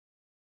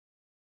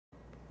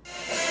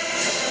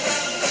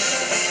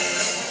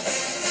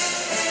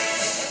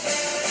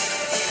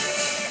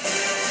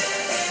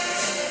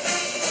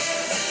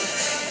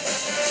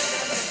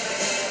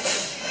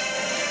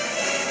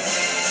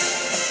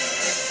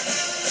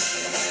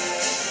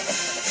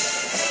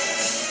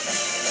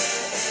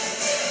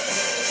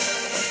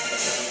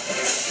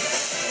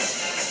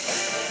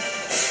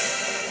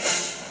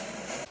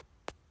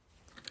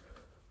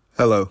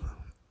Hello,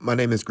 my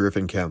name is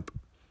Griffin Kemp.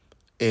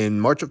 In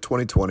March of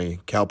 2020,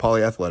 Cal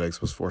Poly Athletics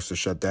was forced to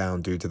shut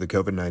down due to the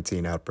COVID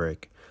 19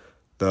 outbreak.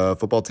 The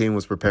football team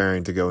was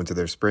preparing to go into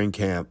their spring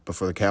camp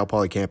before the Cal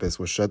Poly campus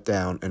was shut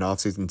down and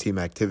off-season team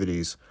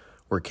activities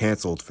were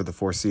canceled for the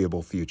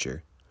foreseeable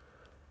future.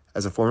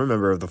 As a former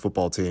member of the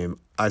football team,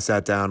 I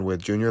sat down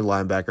with junior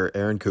linebacker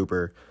Aaron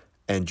Cooper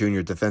and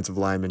junior defensive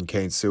lineman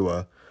Kane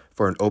Sua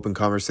for an open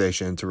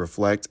conversation to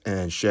reflect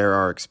and share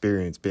our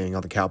experience being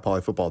on the Cal Poly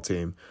football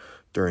team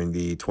during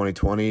the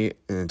 2020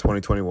 and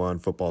 2021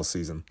 football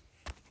season.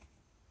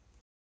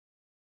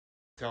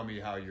 Tell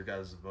me how your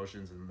guys'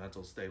 emotions and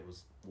mental state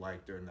was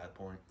like during that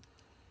point.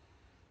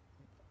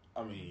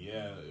 I mean,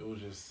 yeah, it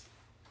was just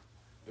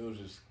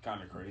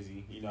kind of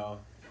crazy, you know.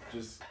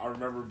 Just I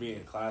remember being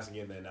in class and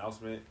getting the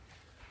announcement,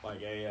 like,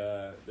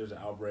 hey, there's an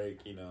outbreak,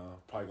 you know,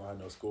 probably gonna have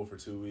no school for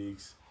 2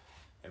 weeks,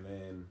 and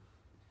then,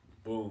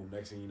 boom,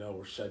 next thing you know,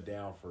 we're shut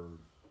down for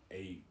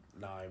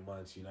 8-9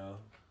 months, you know,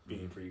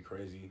 being pretty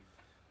crazy.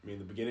 I mean,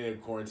 the beginning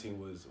of quarantine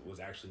was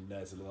actually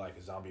nuts. It looked like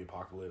a zombie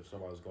apocalypse.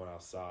 Nobody was going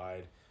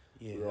outside.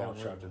 Yeah, We were all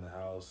trapped in the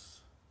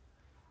house.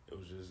 It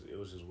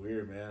was just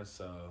weird, man.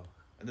 So.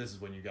 And this is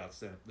when you got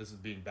sent. This is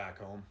being back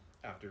home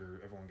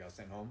after everyone got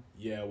sent home.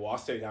 Yeah, well, I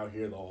stayed out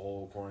here the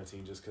whole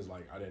quarantine just because,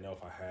 like, I didn't know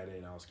if I had it,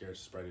 and I was scared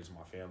to spread it to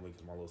my family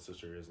because my little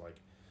sister is, like,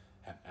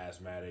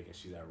 asthmatic, and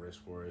she's at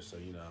risk for it. So,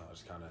 you know, I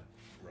just kind of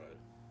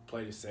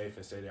played it safe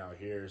and stayed out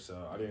here.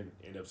 So I didn't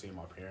end up seeing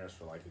my parents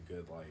for, like, a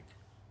good, like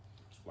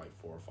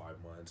 4 or 5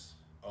 months.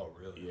 Oh,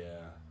 really?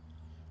 Yeah.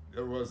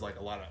 There was, like,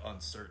 a lot of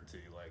uncertainty.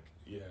 Like,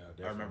 yeah,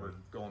 definitely. I remember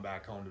going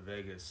back home to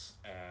Vegas,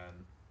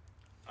 and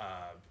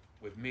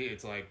with me,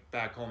 it's like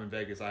back home in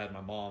Vegas, I had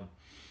my mom,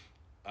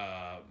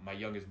 my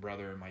youngest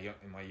brother, and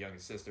my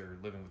youngest sister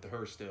living with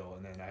her still,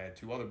 and then I had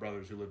 2 other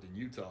brothers who lived in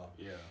Utah.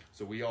 Yeah.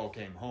 So we all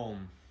came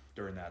home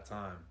during that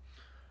time,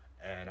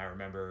 and I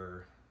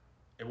remember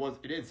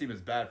it didn't seem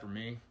as bad for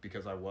me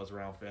because I was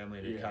around family,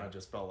 and it kind of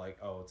just felt like,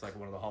 oh, it's like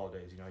one of the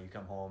holidays, you know, you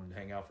come home and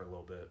hang out for a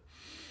little bit.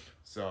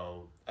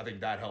 So I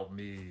think that helped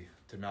me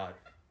to not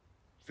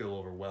feel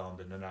overwhelmed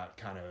and to not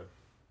kind of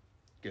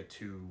get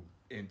too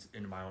into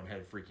my own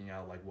head, freaking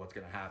out like what's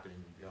going to happen,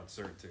 the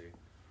uncertainty.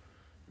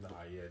 Nah,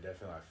 yeah,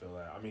 definitely I feel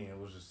that. I mean, it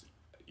was just,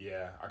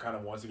 yeah, I kind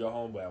of wanted to go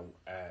home, but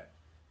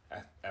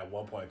at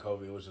one point,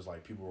 COVID, it was just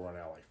like people were running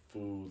out like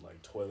food,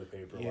 like toilet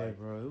paper. Yeah, like,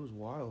 bro, it was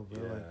wild,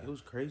 bro. Yeah. Like, it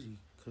was crazy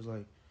because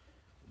like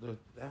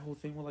that whole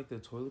thing with like the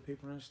toilet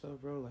paper and stuff,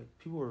 bro. Like,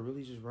 people were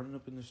really just running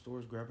up in the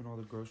stores, grabbing all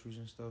the groceries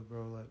and stuff,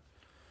 bro. Like,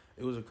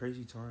 it was a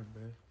crazy time,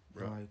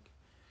 bro. And, like,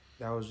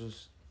 that was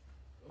just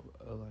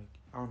like,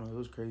 I don't know, it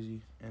was crazy,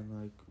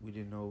 and like we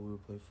didn't know we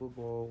would play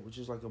football, which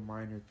is like a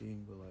minor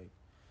thing, but like,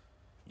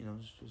 you know,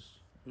 it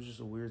was just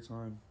a weird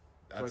time.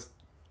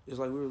 It's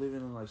like we were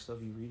living in like stuff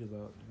you read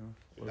about,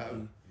 you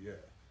know.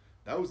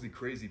 That was the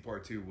crazy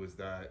part too, was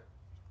that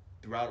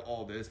throughout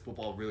all this,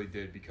 football really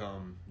did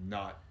become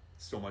not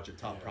so much a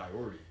top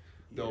priority.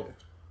 Though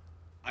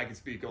I can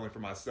speak only for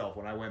myself.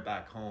 When I went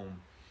back home,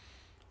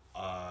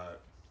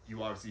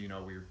 you obviously, you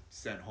know, we were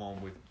sent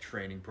home with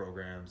training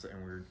programs,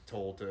 and we were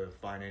told to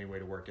find any way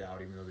to work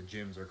out, even though the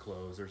gyms are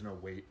closed. There's no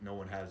weight. No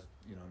one has,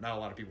 you know, not a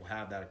lot of people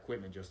have that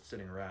equipment just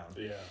sitting around.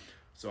 Yeah.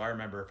 So I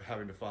remember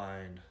having to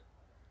find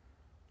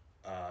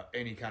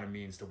any kind of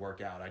means to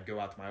work out. I'd go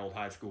out to my old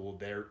high school.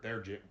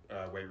 Their gym,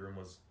 weight room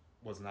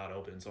was not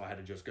open, so I had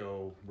to just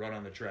go run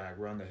on the track,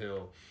 run the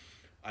hill.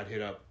 I'd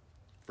hit up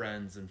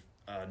friends and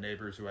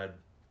neighbors who had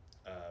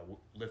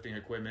lifting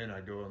equipment.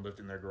 I'd go and lift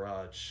in their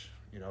garage.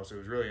 You know, so it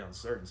was really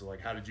uncertain. So,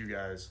 like, how did you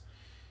guys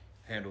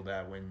handle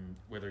that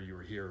whether you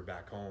were here or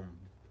back home,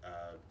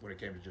 when it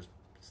came to just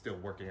still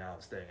working out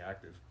and staying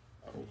active?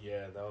 I mean,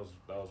 yeah, that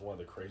was one of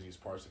the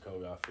craziest parts of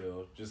COVID, I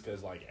feel. Just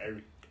because, like,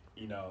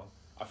 you know,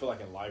 I feel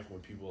like in life when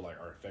people, like,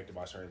 are affected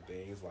by certain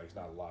things, like, it's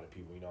not a lot of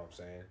people, you know what I'm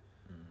saying?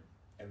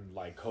 Mm-hmm. And,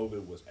 like,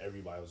 COVID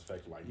everybody was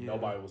affected. Like,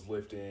 nobody was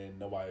lifting,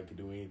 nobody could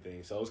do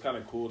anything. So it was kind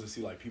of cool to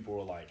see, like, people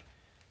were, like,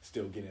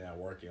 still getting at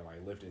work and, like,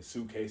 lifting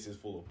suitcases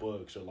full of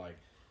books or, like,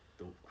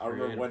 I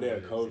remember one day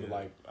at COVID,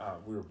 like,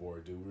 we were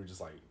bored, dude. We were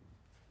just, like,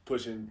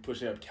 pushing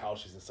up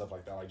couches and stuff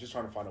like that, like, just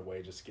trying to find a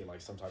way just to get,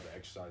 like, some type of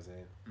exercise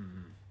in.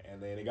 Mm-hmm.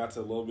 And then it got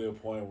to a little bit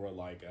of point where,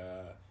 like,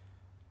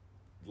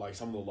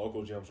 some of the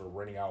local gyms were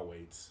renting out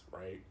weights,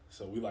 right?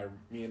 So we, like,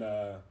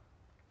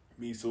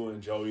 me, Sue,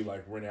 and Joey,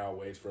 like, rented out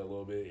weights for a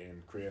little bit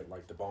and create,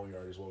 like, the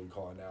Boneyard is what we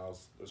call it now.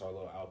 It's our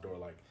little outdoor,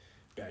 like,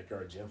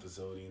 backyard gym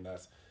facility, and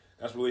that's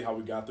really how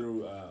we got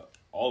through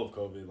all of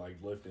COVID, like,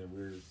 lifting. We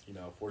were, you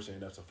know, fortunate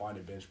enough to find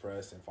a bench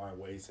press and find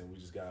weights, and we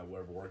just got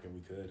whatever working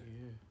we could.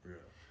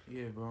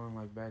 Yeah, bro, and,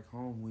 like, back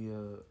home, we,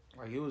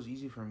 like, it was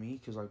easy for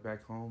me, because, like,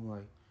 back home,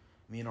 like,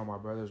 me and all my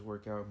brothers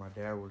work out, my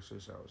dad works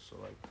this out, so,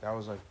 like, that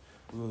was, like,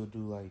 we would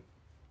do, like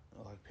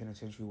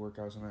penitentiary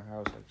workouts in our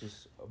house, like,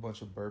 just a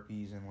bunch of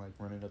burpees and, like,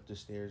 running up the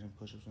stairs and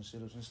push-ups and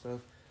sit-ups and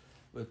stuff.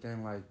 But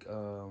then, like,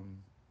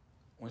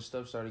 when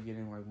stuff started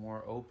getting, like,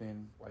 more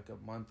open, like, a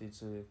month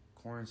into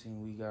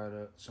quarantine, we got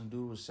some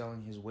dude was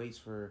selling his weights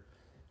for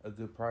a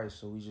good price,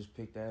 so we just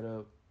picked that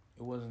up.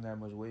 It wasn't that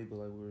much weight, but,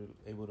 like, we were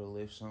able to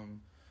lift something.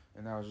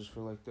 and that was just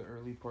for like the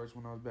early parts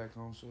when I was back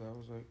home. So that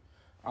was like,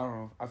 I don't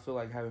know. I feel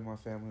like having my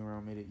family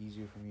around made it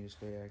easier for me to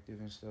stay active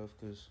and stuff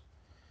because,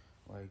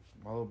 like,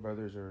 my little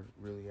brothers are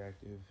really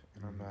active,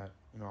 and I'm not.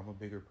 I'm a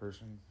bigger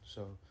person,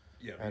 so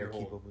Yeah, I had to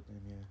keep up with them.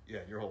 Yeah. Yeah,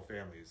 your whole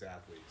family is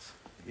athletes.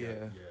 Yeah.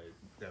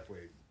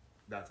 Definitely.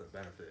 That's a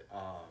benefit.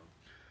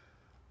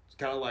 It's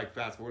kind of like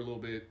fast forward a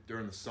little bit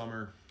during the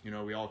summer.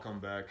 We all come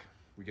back.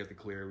 We get the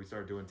clear. We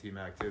start doing team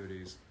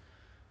activities.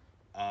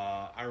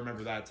 I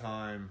remember that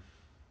time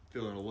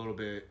feeling a little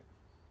bit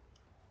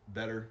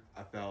better.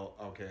 I felt,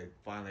 okay,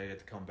 finally I get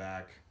to come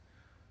back.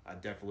 I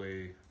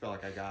definitely felt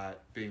like I got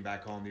being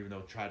back home, even though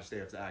I tried to stay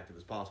as active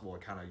as possible.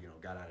 I kind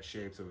of, got out of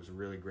shape. So it was a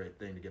really great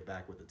thing to get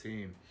back with the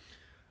team.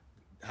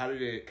 How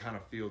did it kind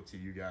of feel to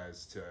you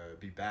guys to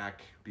be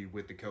back, be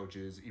with the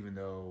coaches, even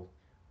though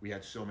we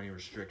had so many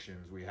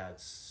restrictions? We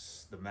had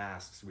the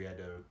masks, we had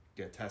to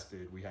get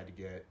tested, we had to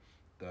get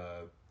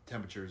the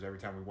temperatures every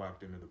time we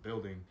walked into the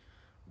building.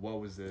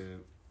 What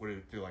did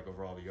it feel like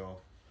overall to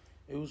y'all?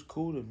 It was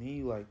cool to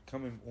me, like,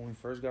 coming when we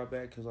first got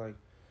back, because, like,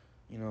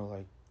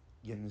 like,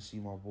 getting to see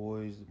my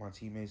boys, my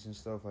teammates and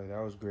stuff, like, that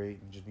was great,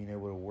 and just being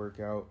able to work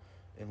out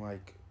in,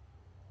 like,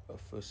 a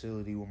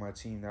facility with my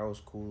team, that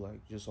was cool,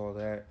 like, just all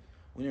that.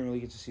 We didn't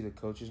really get to see the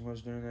coaches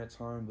much during that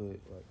time, but,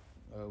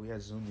 like, we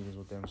had Zoom meetings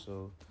with them,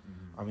 so,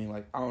 I mean,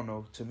 like, I don't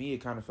know, to me, it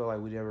kind of felt like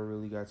we never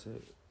really got to,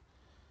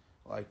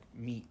 like,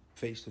 meet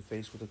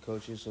face-to-face with the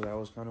coaches, so that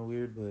was kind of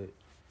weird,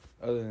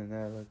 but other than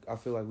that, like, I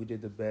feel like we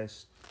did the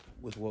best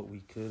with what we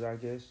could, I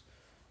guess,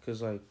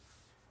 because, like,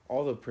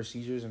 all the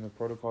procedures and the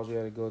protocols we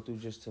had to go through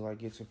just to, like,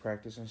 get to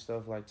practice and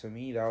stuff, like, to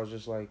me, that was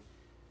just, like,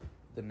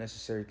 the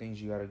necessary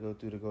things you got to go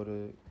through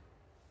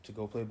to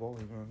go play ball,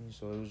 you know what I mean?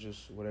 So it was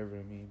just whatever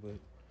to me, but...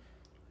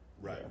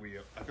 Right. Yeah.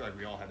 I feel like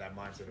we all had that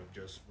mindset of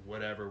just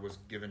whatever was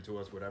given to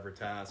us, whatever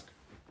task,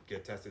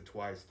 get tested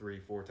twice,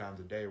 3-4 times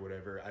a day,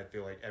 whatever. I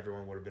feel like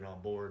everyone would have been on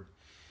board,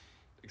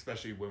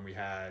 especially when we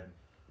had,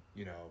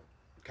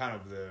 kind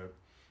of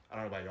I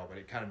don't know about y'all, but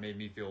it kind of made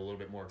me feel a little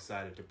bit more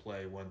excited to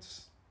play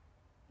once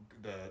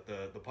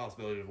the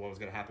possibility of what was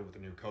going to happen with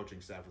the new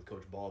coaching staff, with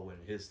Coach Baldwin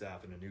and his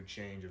staff, and a new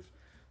change of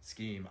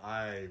scheme.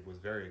 I was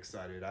very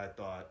excited. I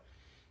thought,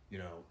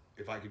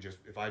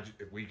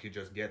 if we could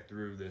just get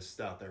through this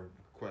stuff they're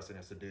requesting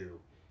us to do,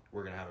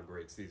 we're gonna have a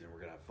great season.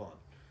 We're gonna have fun.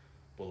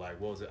 But like,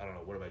 what was it? I don't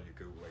know. What about you,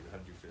 Coop? Like, how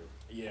did you feel?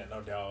 Yeah,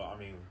 no doubt. I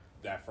mean,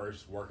 that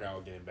first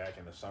workout getting back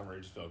in the summer,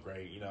 it just felt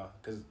great.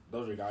 Because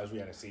those are guys we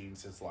hadn't seen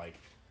since like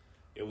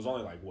it was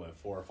only like 4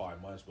 or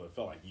 5 months, but it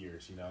felt like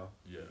years.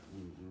 Yeah.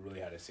 We really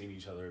hadn't seen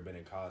each other, been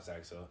in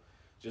contact. So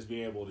just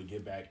being able to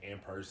get back in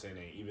person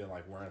and even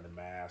like wearing the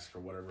mask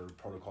or whatever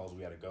protocols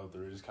we had to go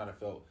through, it just kind of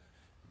felt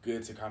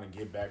good to kind of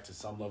get back to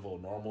some level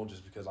of normal,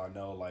 just because I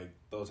know like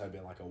those have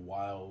been like a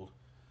wild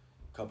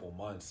couple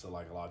months, so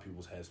like a lot of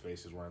people's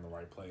headspaces were in the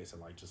right place,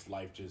 and like just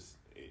life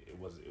it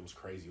was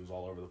crazy. It was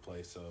all over the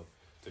place. So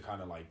to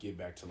kind of like get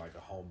back to like a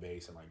home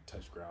base and like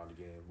touch ground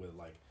again with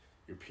like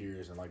your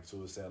peers and like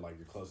Tua said, like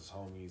your closest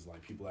homies,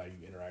 like people that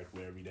you interact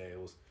with every day, it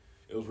was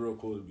real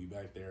cool to be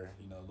back there,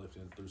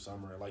 lifting through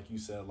summer. Like you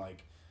said,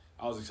 like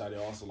I was excited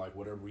also, like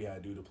whatever we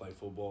had to do to play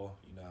football,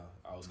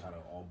 I was kind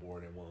of on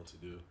board and willing to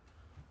do.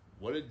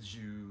 What did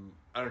you,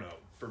 I don't know,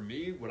 for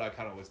me, what I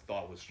kind of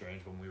thought was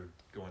strange when we were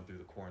going through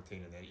the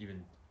quarantine, and then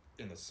even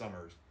in the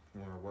summers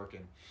when we were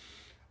working,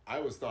 I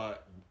always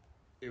thought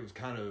it was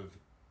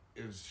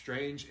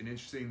strange and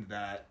interesting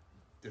that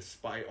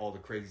despite all the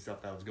crazy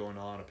stuff that was going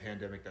on, a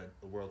pandemic that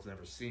the world's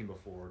never seen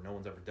before, no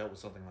one's ever dealt with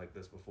something like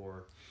this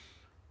before,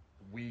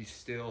 we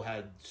still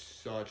had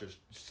such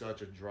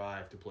a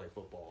drive to play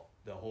football.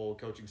 The whole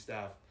coaching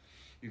staff,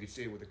 you could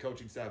see it with the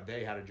coaching staff,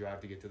 they had a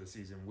drive to get to the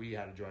season. We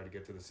had a drive to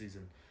get to the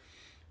season.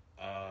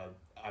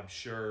 I'm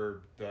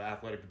sure the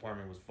athletic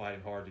department was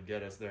fighting hard to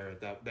get us there at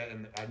that,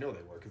 and I know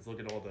they were, because look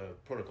at all the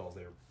protocols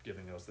they were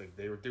giving us.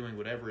 They were doing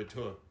whatever it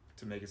took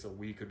to make it so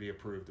we could be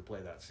approved to play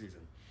that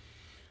season.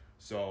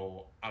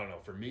 So, I don't know,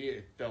 for me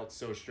it felt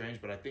so strange,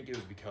 but I think it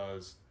was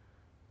because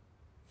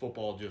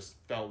football just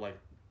felt like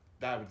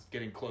that was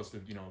getting close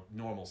to,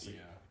 normalcy.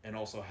 Yeah. And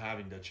also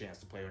having the chance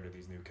to play under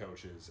these new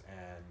coaches,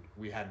 and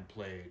we hadn't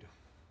played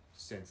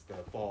since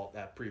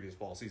that previous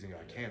fall season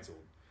got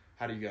canceled.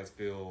 How do you guys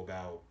feel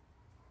about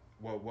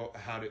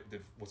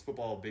was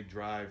football a big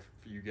drive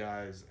for you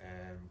guys,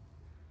 and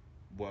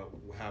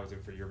how is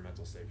it for your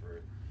mental state for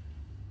it?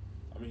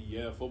 I mean,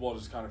 yeah, football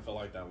just kind of felt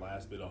like that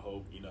last bit of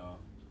hope,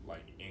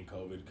 like in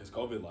COVID, because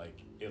COVID,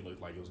 like it looked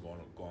like it was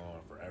going on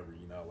forever,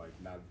 like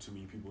not too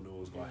many people knew it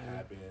was going to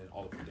happen.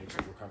 All the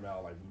predictions were coming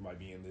out, like we might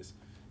be in this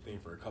thing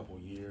for a couple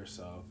of years.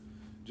 So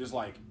just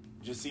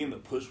seeing the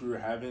push we were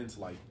having to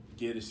like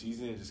get a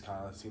season, it just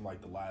kind of seemed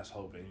like the last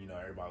hope, and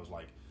everybody was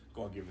like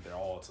going to give it their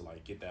all to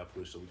like get that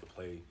push so we could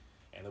play.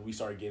 And then we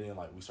started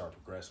we started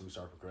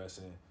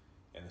progressing,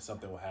 and then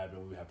something would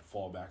happen, we would have to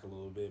fall back a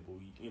little bit, but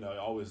we, it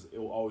always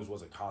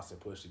was a constant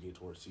push to get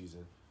towards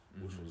season,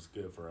 which was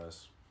good for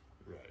us.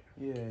 Right.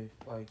 Yeah,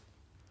 like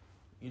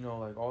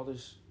like all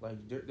this, like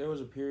there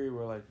was a period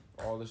where like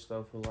all this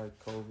stuff with like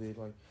COVID,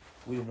 like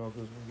we didn't know if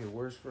it was gonna get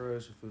worse for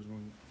us, if it was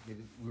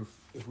gonna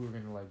if we were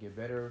gonna like get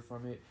better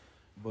from it,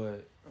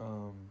 but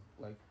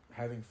like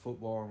having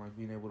football and like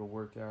being able to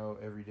work out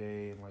every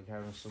day and like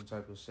having some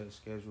type of set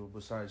schedule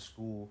besides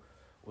school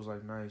was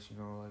like nice,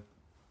 like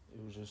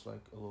it was just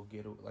like a little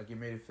getaway, like it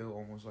made it feel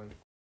almost like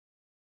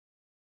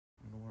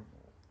normal.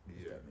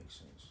 If that makes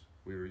sense.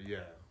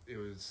 It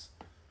was,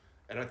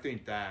 and I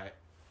think that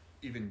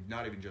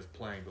not even just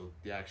playing, but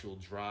the actual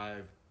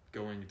drive,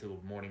 going to the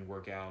morning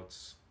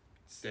workouts,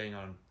 staying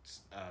on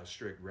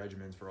strict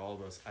regimens for all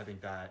of us, I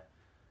think that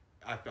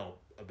I felt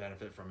a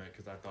benefit from it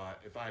because I thought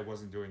if I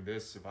wasn't doing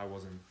this, if I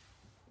wasn't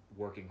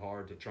working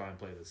hard to try and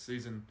play this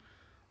season,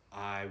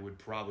 I would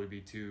probably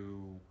be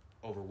too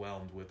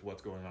overwhelmed with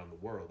what's going on in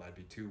the world. I'd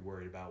be too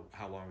worried about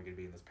how long we're going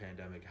to be in this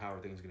pandemic, how are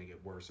things going to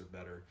get worse or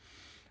better.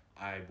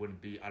 I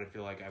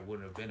feel like I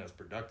wouldn't have been as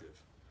productive.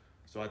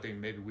 So I think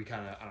maybe we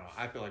kind of, I don't know,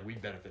 I feel like we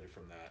benefited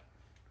from that.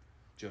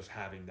 Just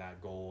having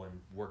that goal and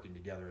working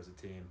together as a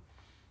team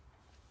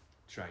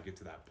to try and get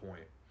to that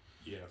point.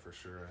 Yeah, for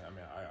sure. I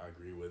mean, I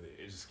agree with it.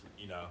 It's just,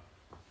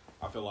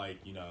 I feel like,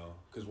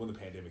 because when the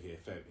pandemic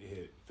hit, it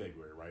hit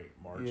February, right?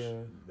 March.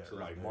 Yeah. So,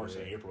 like, March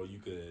and April, you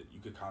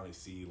could kind of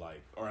see,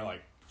 like, or,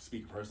 like,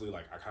 speaking personally,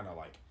 like, I kind of,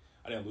 like,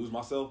 I didn't lose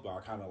myself, but I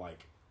kind of, like,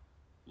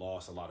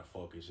 lost a lot of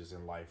focus just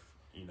in life,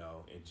 in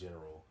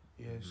general.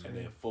 Yes. And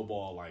then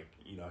football, like,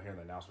 hearing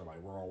the announcement,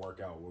 like, we're going to work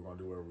out, we're going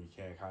to do whatever we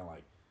can, kind of,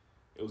 like,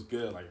 it was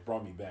good. Like, it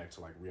brought me back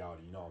to, like,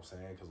 reality, you know what I'm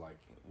saying? Because, like,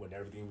 when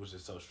everything was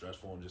just so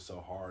stressful and just so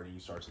hard and you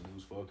start to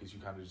lose focus, you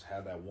kind of just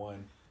have that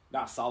one,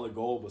 not solid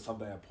goal, but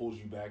something that pulls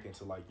you back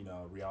into, like,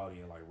 reality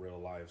and, like, real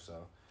life.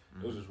 So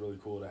it was just really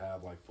cool to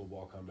have, like,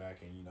 football come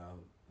back and,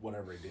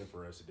 whatever it did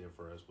for us, But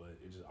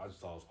I just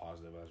thought it was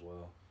positive as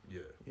well. Yeah.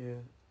 Yeah.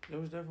 There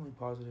was definitely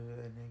positive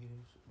and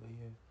negatives. But,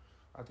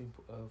 yeah, I think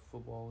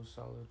football was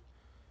solid.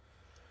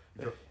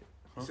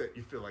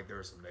 You feel like there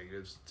were some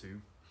negatives,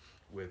 too,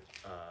 with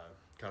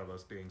kind of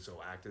us being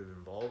so active and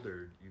involved,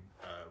 or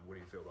what do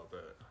you feel about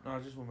that? No, I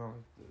just went about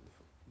like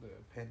the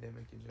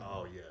pandemic in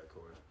general. Oh yeah, of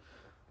course.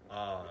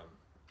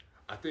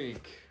 I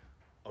think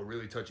a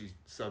really touchy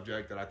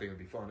subject that I think would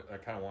be fun. I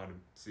kind of wanted to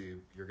see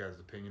your guys'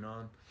 opinion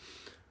on.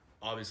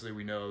 Obviously,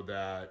 we know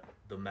that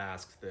the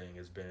mask thing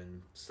has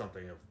been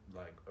something of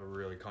like a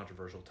really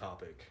controversial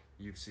topic.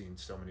 You've seen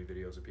so many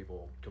videos of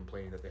people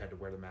complaining that they had to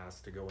wear the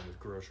mask to go into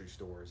grocery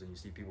stores, and you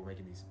see people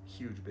making these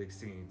huge, big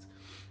scenes.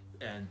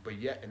 And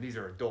these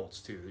are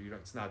adults too.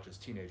 It's not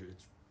just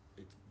teenagers.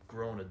 It's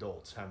grown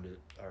adults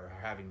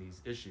having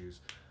these issues.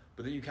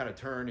 But then you kind of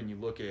turn and you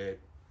look at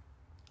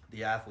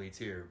the athletes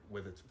here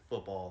with its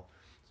football.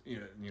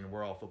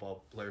 We're all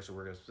football players, so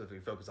we're going to specifically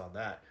focus on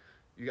that.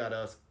 You got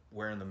us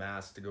wearing the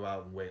masks to go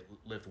out and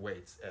lift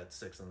weights at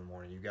 6 a.m.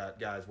 You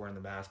got guys wearing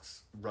the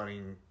masks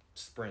running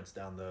sprints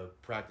down the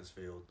practice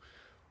field.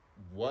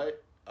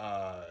 What,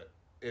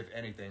 if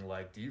anything,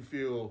 like, do you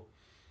feel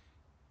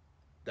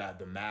that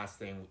the mask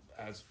thing,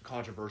 as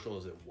controversial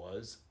as it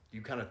was,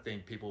 you kind of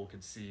think people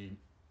could see,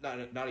 not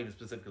even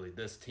specifically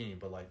this team,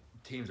 but like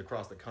teams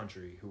across the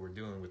country who were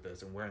dealing with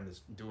this and wearing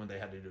this, doing what they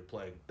had to do to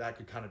play, that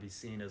could kind of be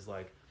seen as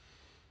like,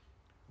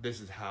 this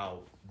is how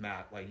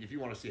like, if you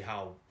want to see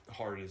how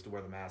hard it is to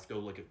wear the mask, go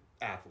look at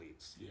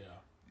athletes. Yeah.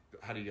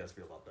 How do you guys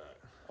feel about that?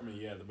 I mean,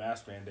 yeah, the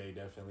mask mandate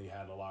definitely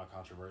had a lot of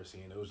controversy,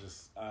 and it was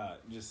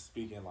just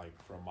speaking like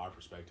from my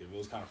perspective, it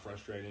was kind of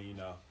frustrating.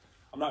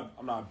 I'm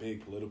not a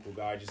big political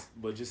guy,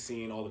 but just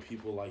seeing all the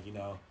people like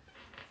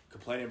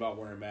complaining about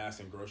wearing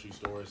masks in grocery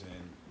stores,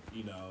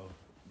 and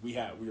we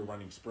were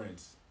running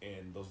sprints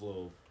in those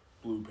little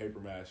blue paper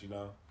masks, Yeah.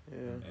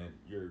 and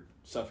you're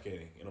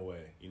suffocating in a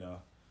way,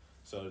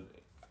 So,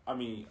 I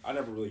mean, I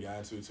never really got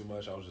into it too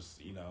much. I was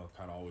just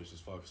kind of always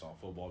just focused on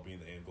football being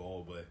the end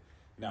goal, but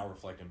now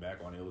reflecting back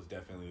on it, it was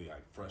definitely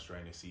like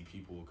frustrating to see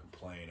people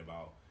complain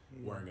about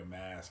wearing a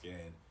mask,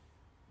 and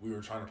we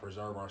were trying to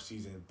preserve our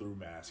season through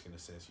mask in a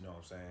sense, you know what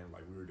I'm saying?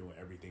 Like, we were doing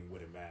everything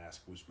with a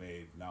mask, which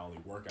made not only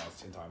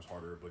workouts 10 times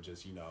harder, but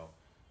just,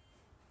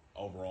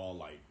 overall,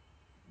 like,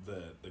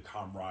 the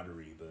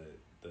camaraderie,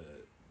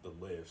 the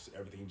lifts,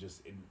 everything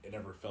just, it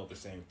never felt the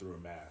same through a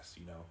mask,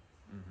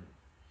 Mm-hmm.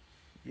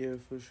 Yeah,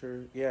 for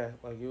sure. Yeah,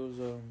 like, it was,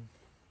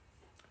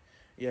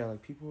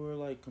 like, people were,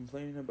 like,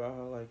 complaining about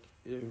how, like,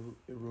 it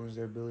ruins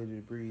their ability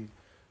to breathe,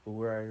 but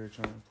we're out here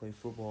trying to play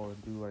football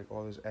and do, like,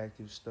 all this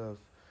active stuff,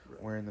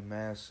 right, wearing the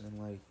masks,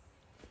 and, like,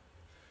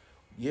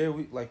 yeah,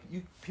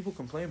 people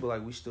complain, but,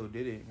 like, we still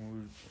did it,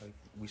 and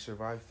we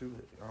survived through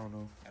it. I don't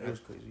know. It was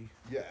crazy.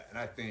 Yeah, and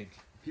I think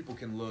people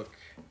can look,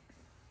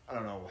 I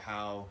don't know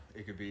how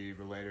it could be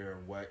related or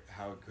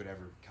how it could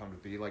ever come to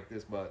be like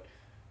this, but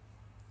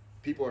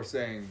people are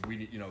saying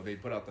they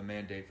put out the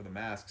mandate for the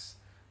masks.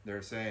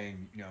 They're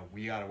saying,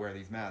 we got to wear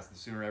these masks. The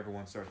sooner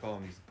everyone starts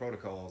following these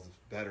protocols,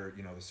 the better,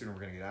 the sooner we're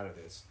going to get out of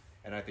this.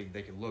 And I think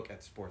they can look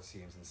at sports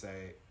teams and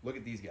say, look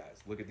at these guys,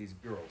 look at these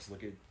girls,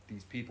 look at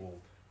these people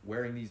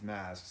wearing these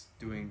masks,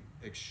 doing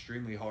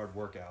extremely hard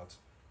workouts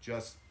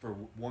just for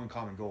one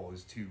common goal,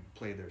 is to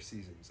play their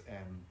seasons.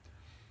 And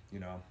You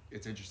know,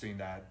 it's interesting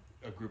that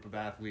a group of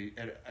athletes,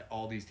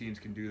 all these teams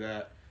can do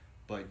that,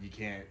 but you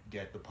can't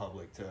get the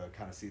public to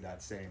kind of see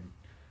that same,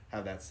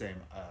 have that same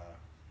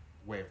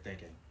way of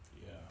thinking.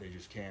 Yeah. They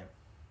just can't.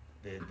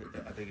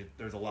 I think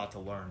there's a lot to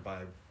learn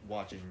by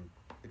watching,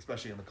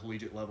 especially on the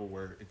collegiate level,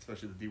 where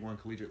especially the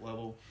D1 collegiate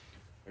level,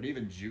 and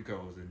even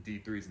JUCOs and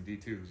D3s and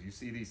D2s. You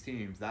see these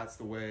teams. That's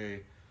the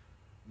way.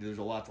 There's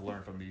a lot to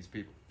learn from these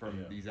people,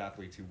 from these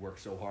athletes who work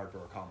so hard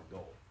for a common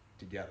goal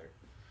together.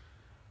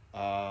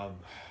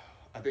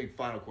 I think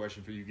final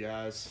question for you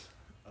guys,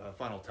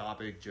 final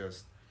topic,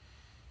 just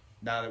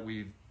now that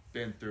we've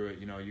been through it,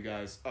 you know, you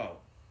guys,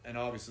 and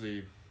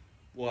obviously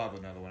we'll have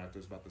another one after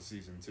this about the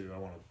season too. I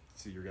want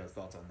to see your guys'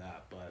 thoughts on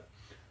that, but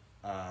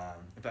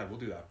in fact, we'll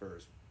do that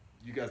first.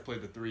 You guys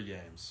played the 3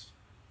 games.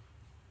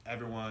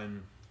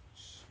 Everyone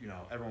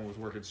was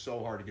working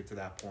so hard to get to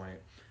that point,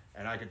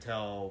 and I could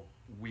tell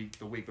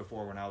the week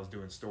before when I was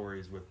doing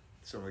stories with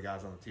some of the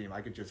guys on the team,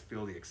 I could just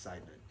feel the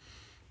excitement.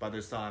 By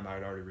this time, I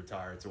had already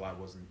retired, so I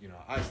wasn't,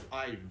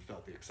 I even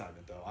felt the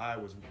excitement, though.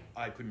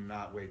 I could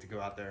not wait to go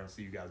out there and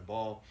see you guys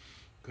ball.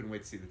 Couldn't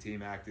wait to see the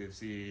team active,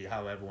 see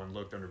how everyone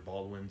looked under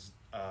Baldwin's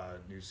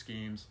new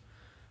schemes.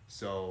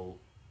 So,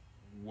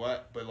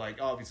 but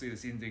obviously the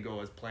season didn't go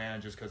as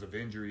planned just because of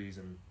injuries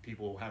and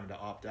people having to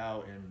opt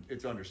out, and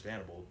it's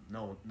understandable.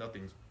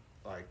 Nothing's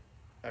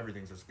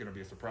everything's just going to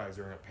be a surprise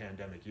during a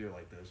pandemic year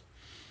like this.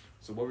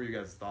 So what were you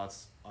guys'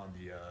 thoughts on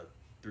the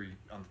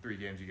 3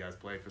 games you guys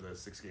played for the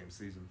 6-game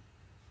season?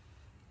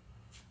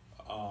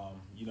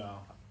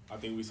 I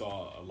think we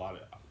saw a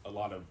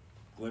lot of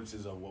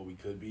glimpses of what we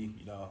could be.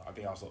 I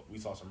think also we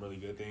saw some really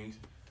good things,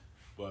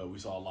 but we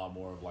saw a lot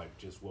more of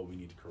just what we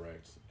need to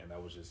correct, and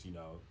that was just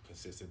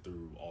consistent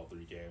through all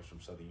 3 games,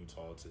 from Southern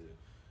Utah to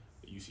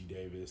UC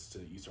Davis to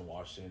Eastern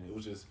Washington. It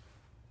was just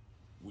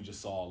we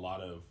just saw a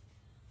lot of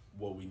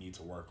what we need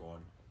to work on.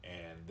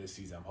 And this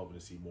season, I'm hoping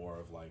to see more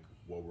of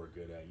what we're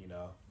good at.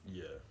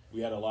 Yeah. We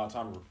had a lot of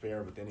time to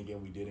prepare, but then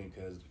again, we didn't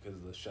because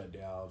of the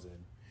shutdowns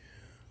and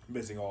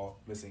missing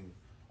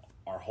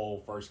our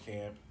whole first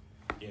camp,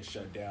 getting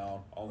shut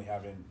down, only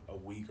having a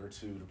week or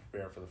 2 to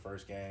prepare for the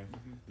first game.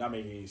 Mm-hmm. Not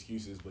making any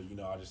excuses, but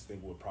I just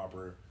think with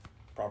proper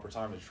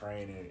time to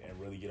train and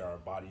really get our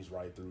bodies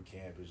right through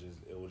camp,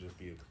 it will just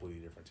be a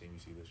completely different team you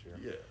see this year.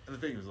 Yeah, and the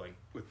thing is,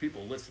 with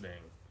people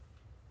listening,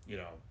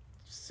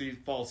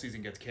 fall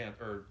season gets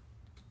or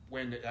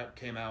when that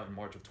came out in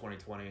March of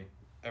 2020,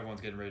 everyone's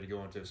getting ready to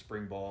go into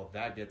spring ball.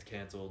 That gets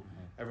canceled.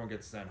 Mm-hmm. Everyone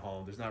gets sent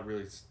home. There's not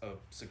really a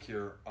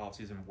secure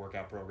off-season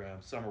workout program.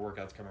 Summer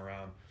workouts come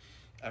around.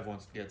 Everyone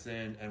gets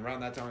in. And around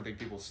that time, I think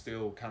people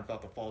still kind of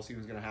thought the fall season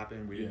was going to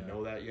happen. We didn't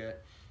know that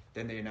yet.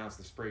 Then they announced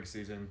the spring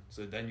season.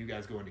 So then you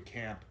guys go into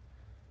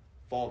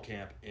fall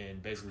camp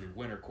in basically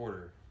winter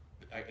quarter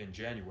in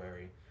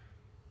January.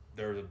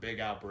 There was a big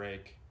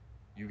outbreak.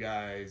 You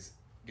guys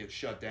get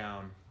shut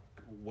down.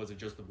 Was it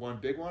just the one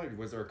big one, or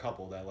was there a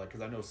couple that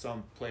because I know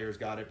some players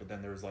got it, but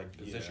then there was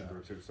position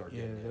groups who started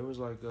getting it? There was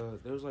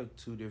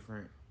 2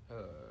 different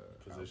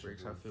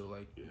outbreaks. I feel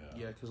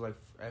because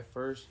at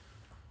first,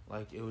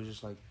 it was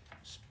just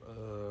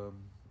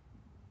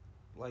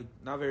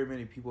not very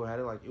many people had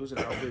it. It was an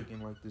outbreak in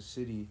the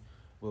city,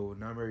 but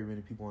not very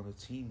many people on the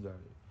team got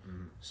it.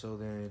 Mm-hmm. So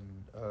then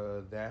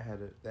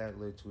that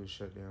led to a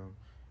shutdown,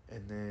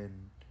 and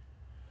then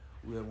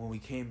when we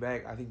came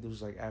back, I think it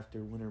was after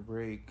winter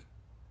break.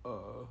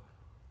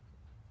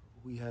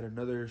 We had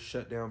another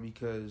shutdown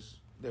because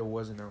there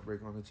was an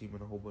outbreak on the team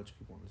and a whole bunch of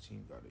people on the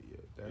team got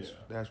it.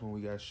 That's when we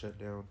got shut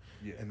down.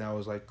 Yeah. And that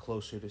was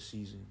closer to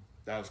season.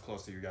 That was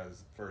close to your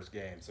guys' first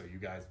game. So you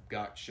guys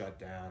got shut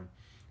down.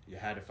 You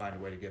had to find a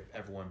way to get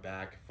everyone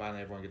back.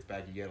 Finally, everyone gets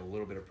back. You get a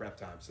little bit of prep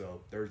time.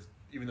 So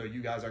even though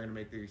you guys aren't going to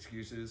make the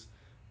excuses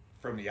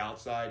from the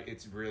outside,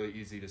 it's really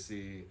easy to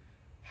see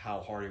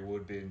how hard it would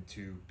have been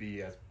to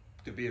be as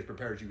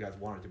prepared as you guys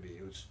wanted to be.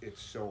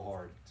 It's so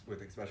hard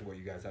with especially what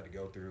you guys had to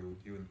go through,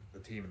 you and the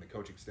team and the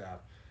coaching staff.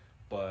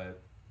 But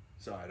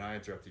sorry, and I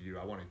interrupted you.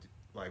 I wanted to,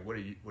 what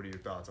are your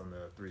thoughts on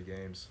the 3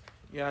 games?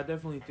 Yeah, I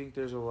definitely think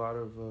there's a lot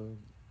of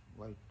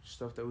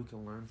stuff that we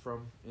can learn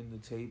from in the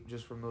tape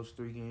just from those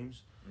 3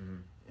 games.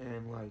 Mm-hmm.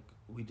 And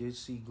we did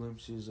see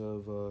glimpses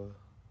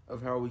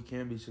of how we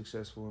can be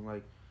successful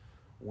and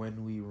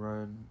when we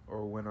run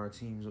or when our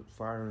team's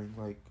firing,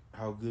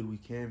 how good we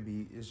can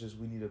be. It's just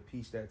we need to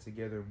piece that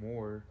together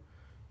more.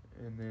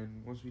 And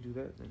then once we do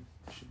that, then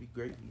it should be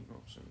great, you know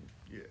what I'm saying?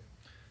 Yeah.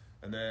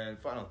 And then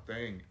final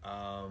thing,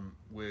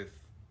 with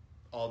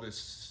all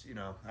this,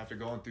 after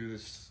going through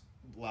this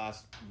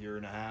last year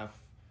and a half,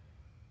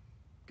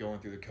 going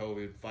through the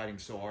COVID, fighting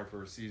so hard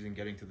for a season,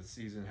 getting to the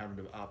season, having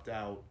to opt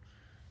out,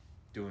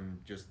 going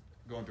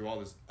through all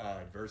this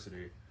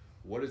adversity,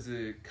 what has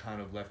it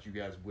kind of left you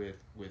guys with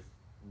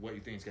what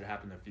you think is going to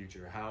happen in the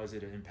future? How has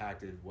it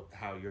impacted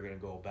how you're going to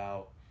go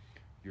about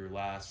your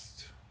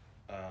last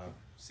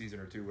season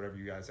or 2, whatever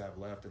you guys have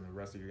left, and the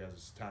rest of your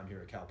guys' time here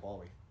at Cal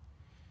Poly?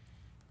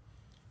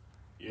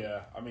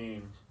 Yeah, I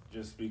mean,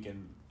 just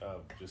speaking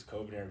of just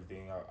COVID and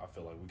everything, I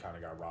feel like we kind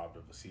of got robbed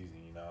of a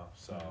season, you know.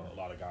 So a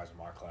lot of guys in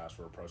my class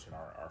were approaching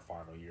our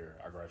final year.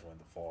 I graduated in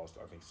the fall.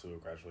 So I think Sue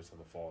graduates in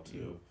the fall too.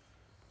 Yeah.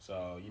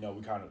 So you know,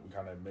 we kind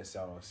of missed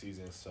out on a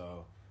season.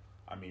 So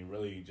I mean,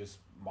 really, just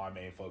my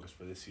main focus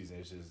for this season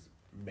is just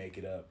make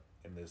it up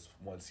in this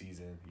one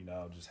season. You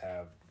know, just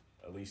have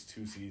at least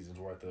 2 seasons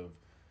worth of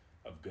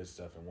good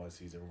stuff in one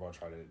season. We're gonna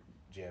try to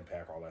jam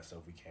pack all that stuff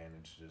we can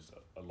into just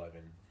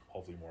 11,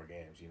 hopefully more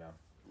games. You know.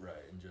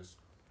 Right, and just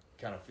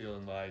kind of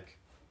feeling like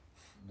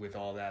with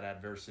all that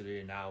adversity,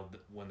 and now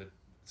when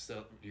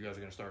you guys are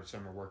going to start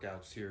summer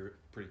workouts here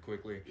pretty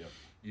quickly, Yep.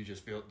 you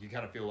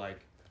kind of feel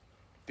like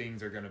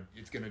things are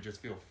it's going to just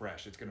feel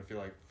fresh. It's going to feel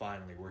like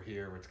finally we're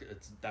here.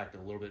 It's back to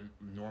a little bit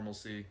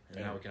normalcy,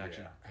 and now we can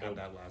actually have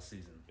that last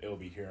season. It'll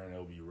be here and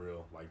it'll be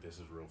real. Like, this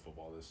is real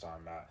football this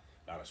time, not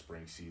a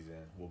spring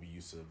season. We'll be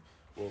used to.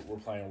 We're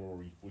playing where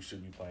we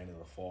should be playing in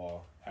the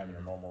fall, having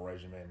a normal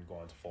regimen,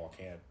 going to fall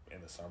camp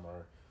in the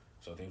summer.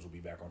 So things will be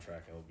back on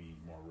track and it'll be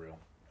more real.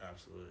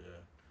 Absolutely,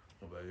 yeah.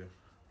 What about you?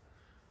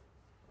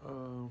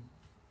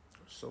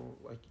 So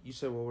like you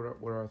said, what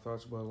are our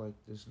thoughts about like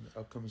this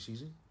upcoming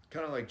season?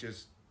 Kind of like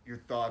just your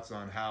thoughts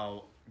on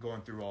how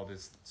going through all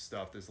this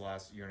stuff this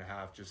last year and a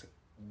half, just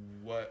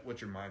what's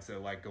your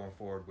mindset like going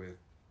forward with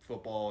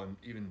football and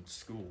even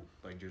school,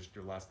 like just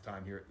your last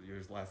time here,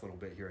 your last little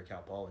bit here at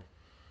Cal Poly?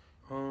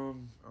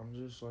 I'm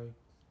just like,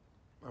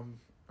 I don't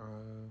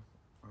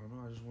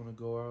know. I just want to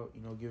go out,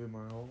 give it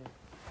my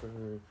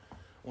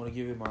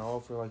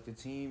all for like the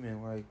team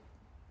and like,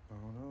 I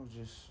don't know,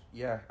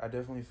 I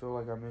definitely feel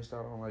like I missed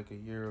out on like a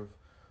year of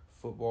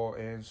football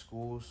and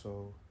school,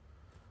 so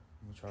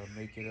I'm gonna try to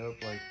make it up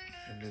like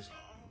in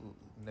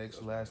this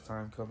last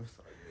time coming,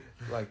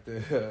 like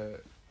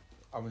I'm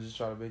gonna just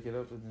try to make it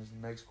up in this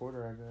next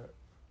quarter I got.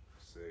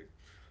 Sick,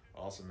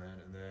 awesome, man.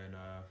 And then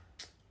I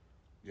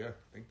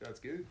think that's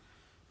good.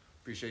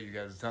 Appreciate you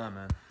guys' time,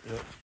 man.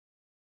 Yep.